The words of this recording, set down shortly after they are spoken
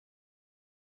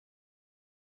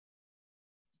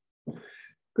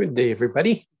Good day,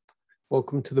 everybody.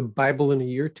 Welcome to the Bible in a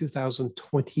Year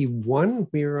 2021.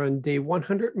 We are on day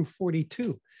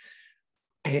 142.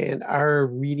 And our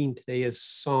reading today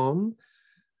is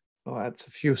that's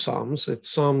a few Psalms. It's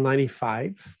Psalm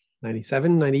 95,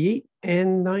 97, 98,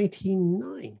 and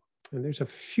 99. And there's a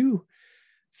few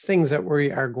things that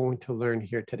we are going to learn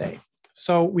here today.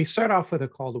 So we start off with a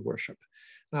call to worship.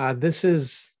 This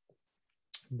is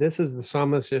the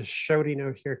psalmist just shouting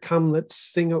out here, "Come, let's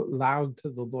sing out loud to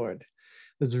the Lord.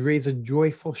 Let's raise a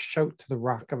joyful shout to the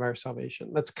rock of our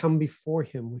salvation. Let's come before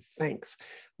him with thanks.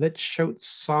 Let's shout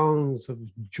songs of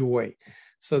joy."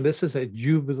 So this is a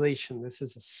jubilation. This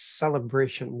is a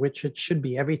celebration, which it should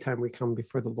be every time we come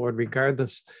before the Lord,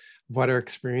 regardless of what our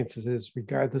experiences is,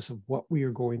 regardless of what we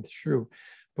are going through.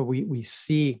 But we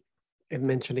see it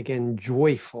mentioned again,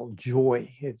 joyful,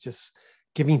 joy. It's just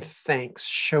giving thanks,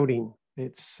 shouting.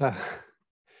 It's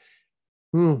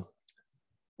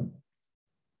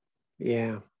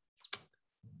yeah.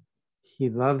 He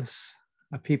loves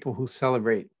a people who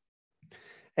celebrate,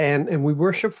 and we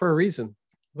worship for a reason.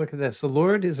 Look at this. The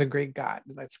Lord is a great God.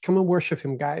 Let's come and worship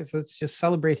him, guys. Let's just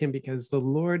celebrate him because the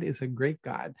Lord is a great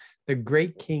God, the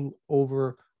great King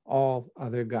over all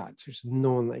other gods. There's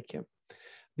no one like him.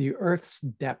 The earth's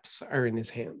depths are in his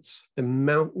hands. The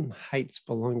mountain heights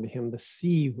belong to him. The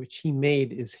sea which he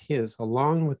made is his,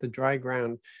 along with the dry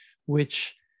ground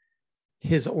which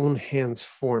his own hands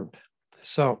formed.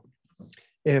 So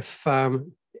if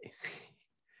you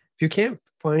can't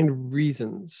find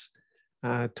reasons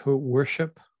to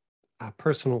worship a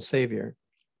personal savior,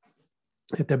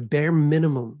 at the bare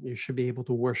minimum, you should be able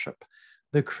to worship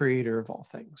the creator of all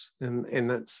things. And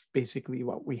that's basically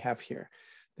what we have here.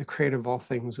 The creator of all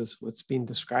things is what's being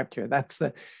described here. That's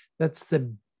the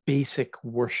basic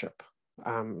worship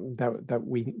that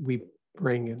we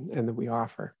bring and that we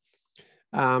offer.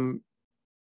 Then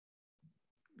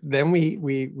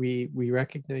we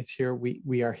recognize here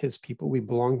we are his people. We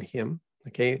belong to him.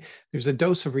 Okay, there's a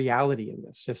dose of reality in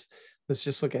this. Let's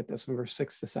just look at this in verse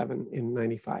 6 to 7 in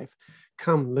 95.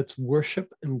 Come, let's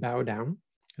worship and bow down.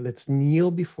 Let's kneel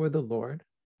before the Lord,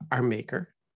 our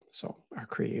maker, so our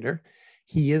creator.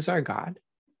 He is our God.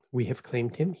 We have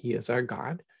claimed him. He is our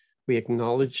God. We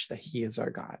acknowledge that he is our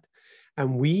God.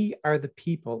 And we are the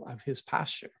people of his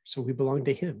pasture. So we belong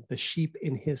to him, the sheep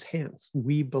in his hands.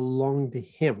 We belong to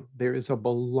him. There is a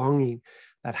belonging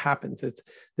that happens.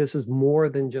 This is more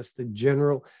than just the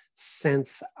general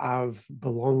sense of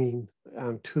belonging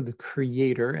to the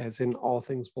creator, as in all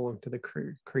things belong to the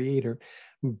creator,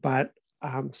 but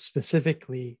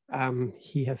specifically,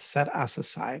 he has set us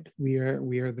aside. We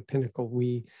are the pinnacle.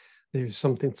 There's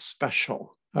something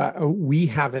special. We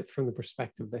have it from the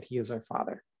perspective that he is our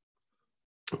father.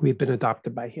 We've been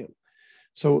adopted by him.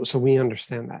 So we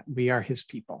understand that we are his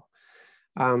people.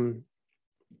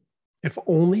 If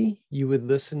only you would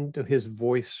listen to his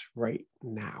voice right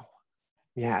now.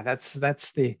 Yeah, that's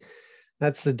the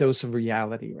dose of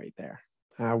reality right there.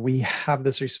 We have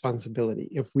this responsibility.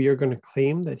 If we are going to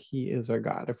claim that he is our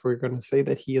God, if we're going to say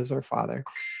that he is our father,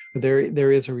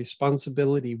 there is a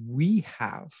responsibility we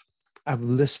have of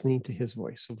listening to his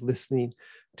voice, of listening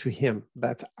to him.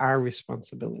 That's our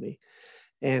responsibility.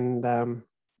 And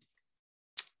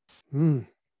we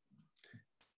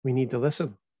need to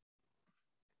listen.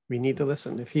 We need to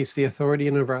listen. If he's the authority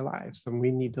in our lives, then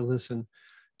we need to listen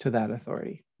to that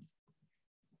authority.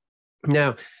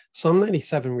 Now, Psalm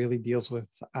 97 really deals with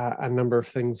a number of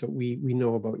things that we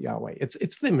know about Yahweh.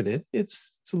 It's limited.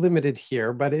 It's limited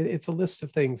here, but it's a list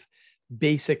of things,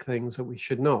 basic things that we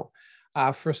should know.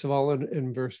 First of all,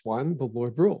 in verse 1, the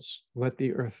Lord rules. Let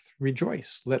the earth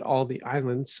rejoice. Let all the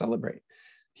islands celebrate.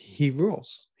 He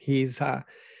rules. There's a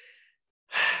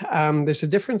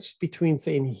difference between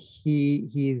saying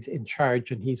he's in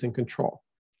charge and he's in control.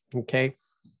 Okay.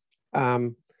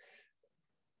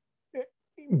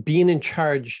 Being in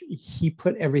charge, he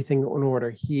put everything in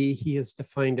order. He has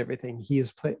defined everything. He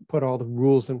has put all the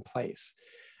rules in place.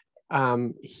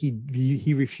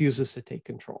 He refuses to take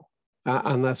control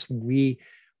unless we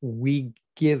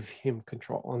give him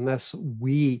control, unless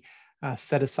we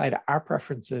set aside our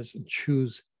preferences and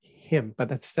choose him. But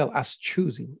that's still us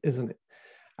choosing, isn't it?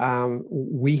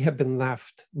 We have been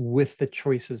left with the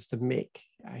choices to make.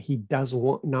 He does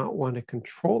not want to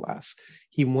control us.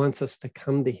 He wants us to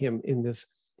come to him in this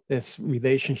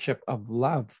relationship of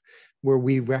love, where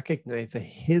we recognize that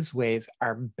his ways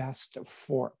are best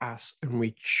for us, and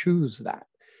we choose that.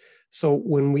 So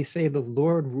when we say the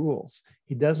Lord rules,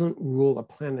 he doesn't rule a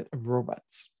planet of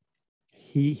robots.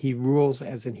 He rules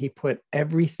as in he put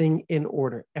everything in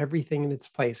order, everything in its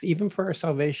place, even for our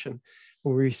salvation.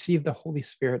 When we receive the Holy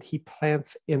Spirit, he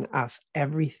plants in us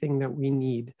everything that we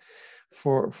need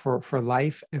for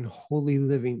life and holy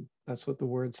living. That's what the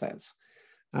word says.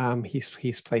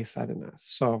 He's placed that in us.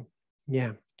 So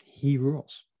yeah, he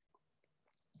rules.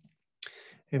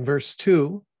 In verse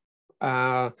 2,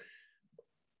 look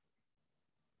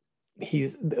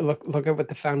at what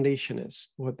the foundation is,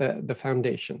 what the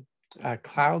foundation.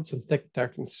 Clouds and thick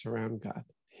darkness surround God.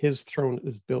 His throne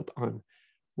is built on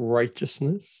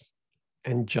righteousness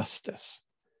and justice.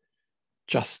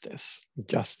 Justice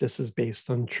is based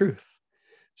on truth.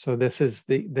 So this is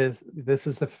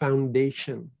the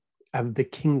foundation of the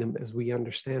kingdom as we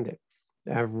understand it.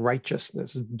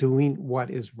 Righteousness, doing what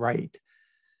is right.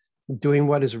 Doing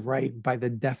what is right by the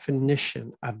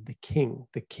definition of the king.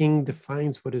 The king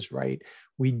defines what is right.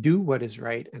 We do what is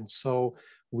right, and so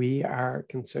we are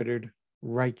considered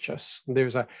righteous.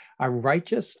 There's a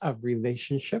righteous of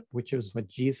relationship, which is what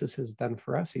Jesus has done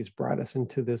for us. He's brought us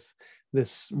into this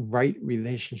right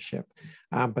relationship.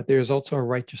 But there's also a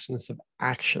righteousness of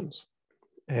actions,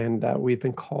 and we've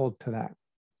been called to that.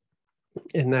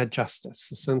 In that justice,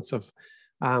 the sense of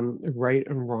right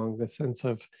and wrong, the sense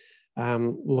of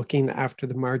looking after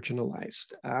the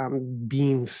marginalized,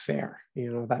 being fair,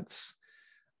 that's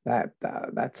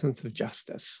that sense of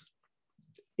justice.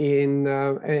 And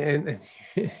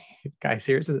guys,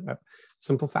 here's a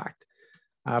simple fact.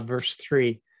 Verse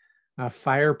 3,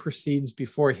 fire proceeds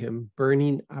before him,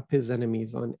 burning up his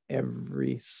enemies on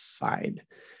every side.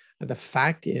 The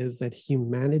fact is that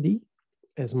humanity,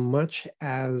 as much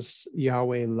as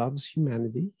Yahweh loves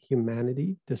humanity,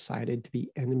 humanity decided to be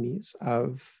enemies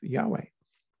of Yahweh.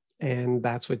 And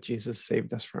that's what Jesus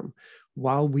saved us from.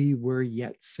 While we were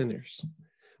yet sinners,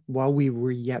 while we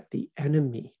were yet the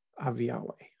enemy of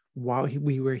Yahweh, while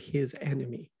we were his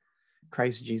enemy,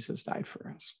 Christ Jesus died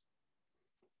for us.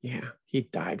 Yeah, he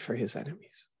died for his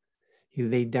enemies. He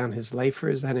laid down his life for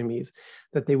his enemies,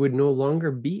 that they would no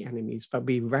longer be enemies, but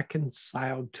be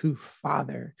reconciled to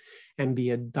Father and be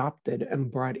adopted and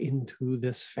brought into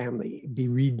this family, be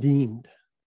redeemed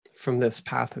from this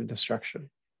path of destruction.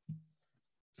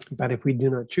 But if we do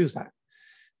not choose that,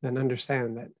 then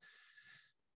understand that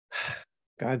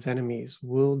God's enemies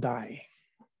will die.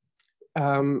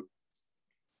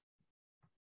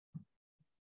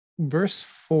 Verse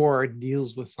 4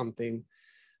 deals with something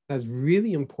that's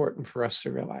really important for us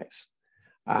to realize.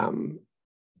 God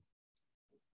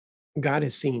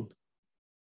is seen.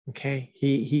 Okay,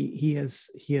 he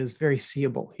is very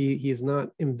seeable. He is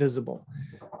not invisible.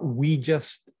 We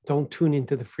just don't tune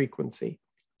into the frequency.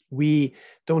 We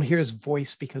don't hear his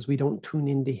voice because we don't tune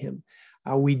into him.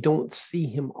 We don't see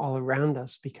him all around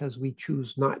us because we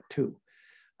choose not to.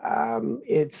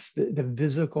 It's the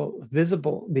visible,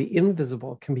 the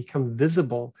invisible can become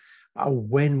visible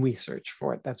when we search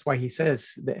for it. That's why he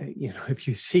says that, if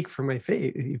you seek my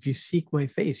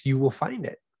face, you will find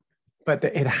it. But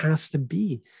it has to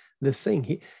be this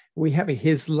thing.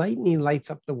 His lightning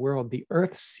lights up the world. The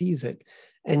earth sees it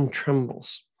and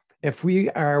trembles. If we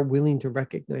are willing to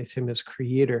recognize him as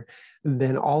creator,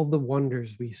 then all the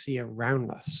wonders we see around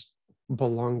us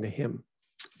belong to him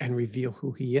and reveal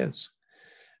who he is.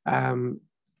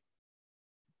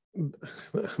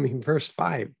 Verse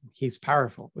 5, he's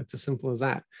powerful. It's as simple as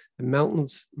that. The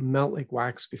mountains melt like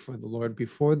wax before the Lord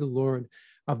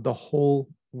of the whole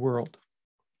world.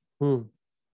 The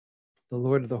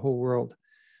Lord of the whole world,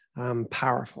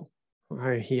 powerful.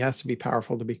 He has to be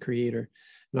powerful to be creator,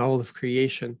 and all of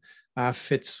creation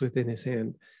fits within his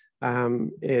hand.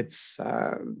 There's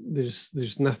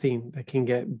nothing that can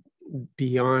get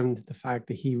beyond the fact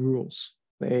that he rules.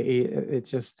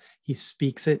 He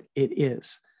speaks it, it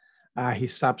is. He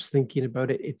stops thinking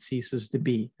about it, it ceases to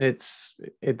be. That's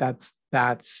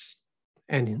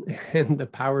and the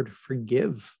power to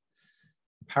forgive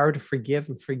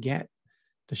and forget,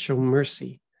 to show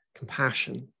mercy,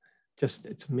 compassion.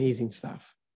 It's amazing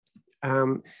stuff.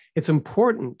 It's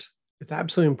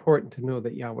absolutely important to know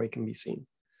that Yahweh can be seen.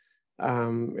 We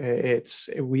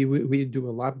do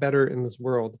a lot better in this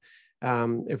world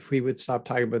if we would stop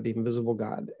talking about the invisible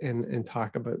God and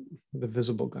talk about the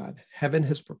visible God. Heaven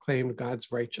has proclaimed God's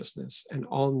righteousness, and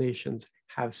all nations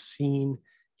have seen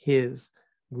his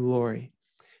glory.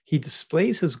 He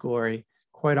displays his glory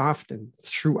quite often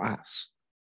through us.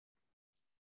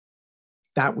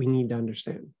 That we need to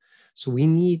understand. So we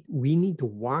need to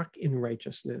walk in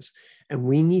righteousness, and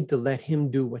we need to let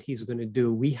him do what he's going to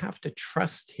do. We have to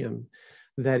trust him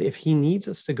that if he needs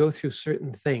us to go through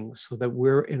certain things so that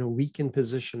we're in a weakened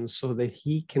position, so that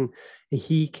he can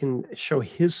show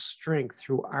his strength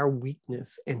through our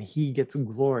weakness and he gets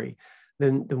glory,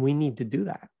 then we need to do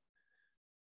that.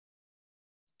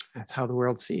 That's how the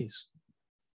world sees.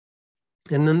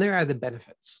 And then there are the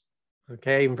benefits,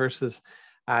 okay, in verses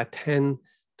 10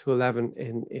 to 11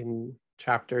 in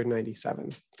chapter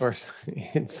 97, or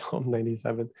in Psalm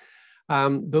 97.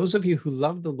 Those of you who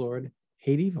love the Lord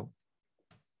hate evil.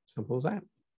 Simple as that.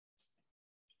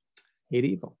 Hate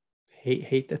evil.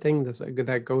 Hate the things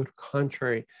that go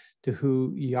contrary to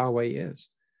who Yahweh is.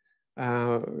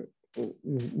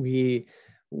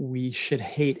 We should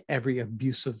hate every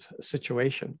abusive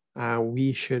situation.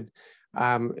 We should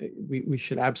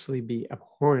absolutely be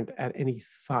abhorrent at any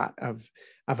thought of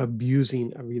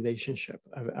abusing a relationship,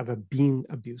 of being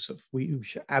abusive. We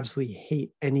should absolutely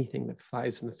hate anything that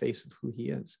flies in the face of who He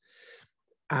is.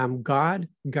 God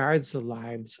guards the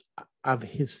lives of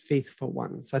His faithful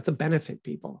ones. That's a benefit,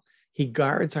 people. He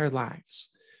guards our lives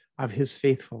of His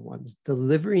faithful ones,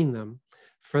 delivering them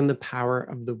from the power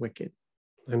of the wicked.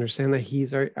 Understand that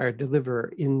He's our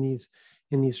deliverer in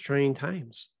these trying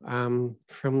times from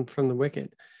the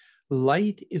wicked.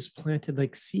 Light is planted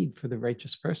like seed for the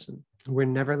righteous person. We're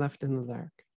never left in the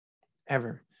dark,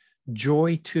 ever.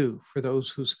 Joy too for those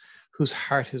whose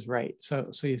heart is right.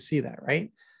 So you see that,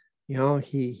 right? You know,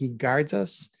 he guards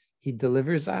us, He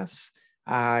delivers us,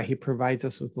 He provides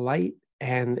us with light,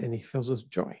 and He fills us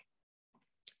with joy.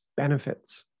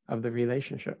 Benefits of the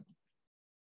relationship.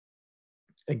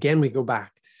 Again, we go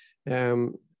back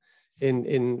in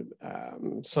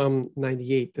Psalm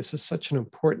 98. This is such an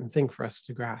important thing for us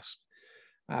to grasp.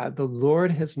 The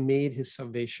Lord has made His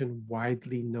salvation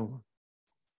widely known.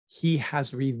 He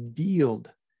has revealed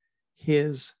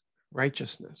His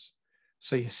righteousness.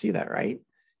 So you see that, right?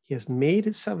 He has made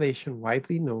His salvation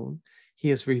widely known. He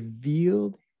has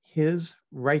revealed His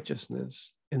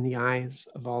righteousness in the eyes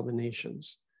of all the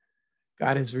nations.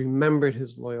 God has remembered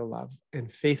His loyal love and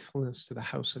faithfulness to the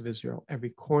house of Israel.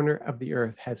 Every corner of the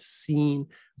earth has seen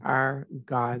our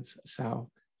God's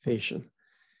salvation.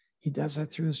 He does that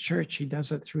through His church. He does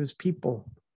that through His people.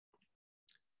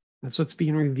 That's what's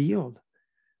being revealed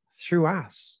through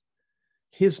us.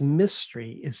 His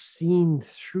mystery is seen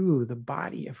through the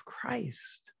body of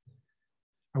Christ.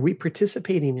 Are we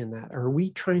participating in that? Or are we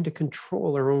trying to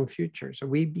control our own futures? Are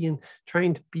we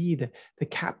trying to be the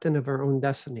captain of our own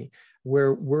destiny,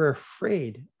 where we're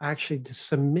afraid actually to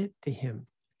submit to Him?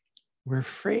 We're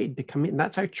afraid to come in.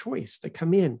 That's our choice, to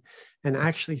come in and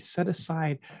actually set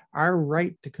aside our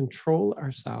right to control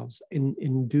ourselves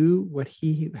and do what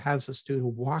He has us do, to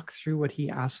walk through what He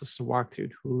asks us to walk through,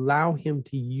 to allow Him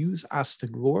to use us to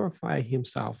glorify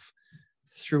Himself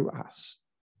through us.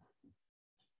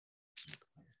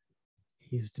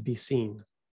 He's to be seen.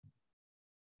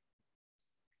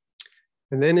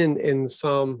 And then in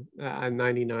Psalm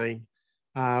 99,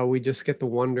 we just get the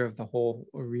wonder of the whole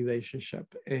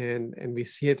relationship. And we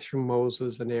see it through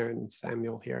Moses and Aaron and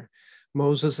Samuel here.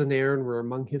 Moses and Aaron were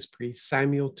among His priests,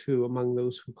 Samuel too, among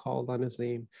those who called on His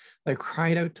name. They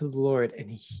cried out to the Lord,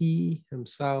 and He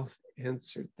Himself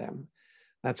answered them.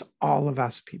 That's all of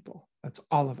us, people. That's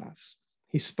all of us.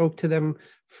 He spoke to them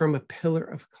from a pillar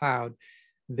of cloud.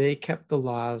 They kept the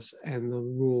laws and the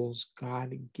rules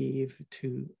God gave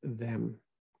to them.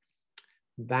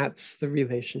 That's the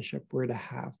relationship we're to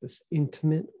have, this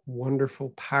intimate,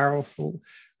 wonderful, powerful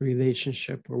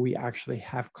relationship where we actually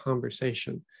have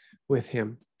conversation with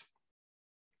Him.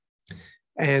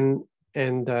 And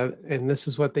this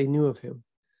is what they knew of Him.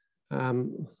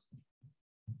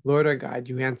 Lord our God,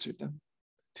 You answered them.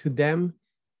 To them,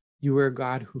 You are a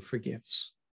God who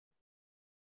forgives.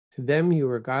 To them, You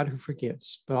are a God who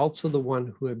forgives, but also the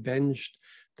one who avenged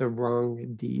the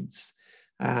wrong deeds.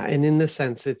 And in this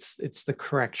sense, it's the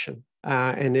correction.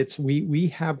 And we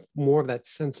have more of that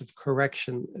sense of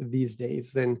correction these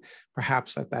days than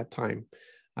perhaps at that time.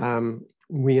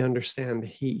 We understand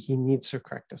He needs to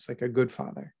correct us like a good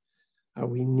father.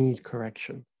 We need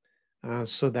correction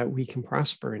so that we can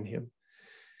prosper in Him.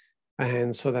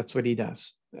 And so that's what He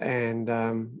does. And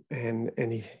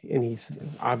he's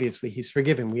obviously He's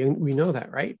forgiven. We know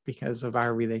that, right? Because of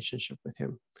our relationship with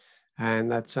Him.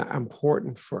 And that's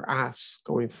important for us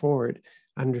going forward,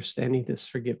 understanding this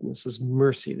forgiveness, this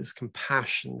mercy, this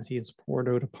compassion that He has poured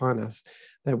out upon us.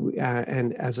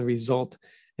 And as a result,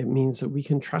 it means that we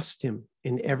can trust Him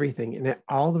in everything, and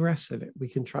all the rest of it, we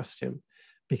can trust Him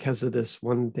because of this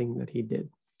one thing that He did.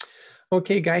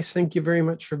 Okay, guys, thank you very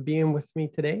much for being with me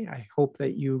today. I hope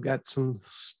that you got some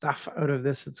stuff out of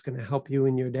this that's going to help you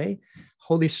in your day.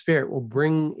 Holy Spirit will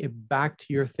bring it back to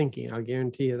your thinking. I'll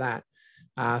guarantee you that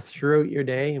throughout your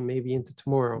day and maybe into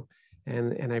tomorrow.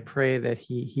 And I pray that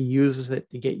he uses it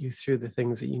to get you through the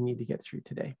things that you need to get through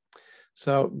today.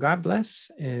 So God bless,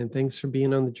 and thanks for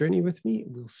being on the journey with me.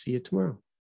 We'll see you tomorrow.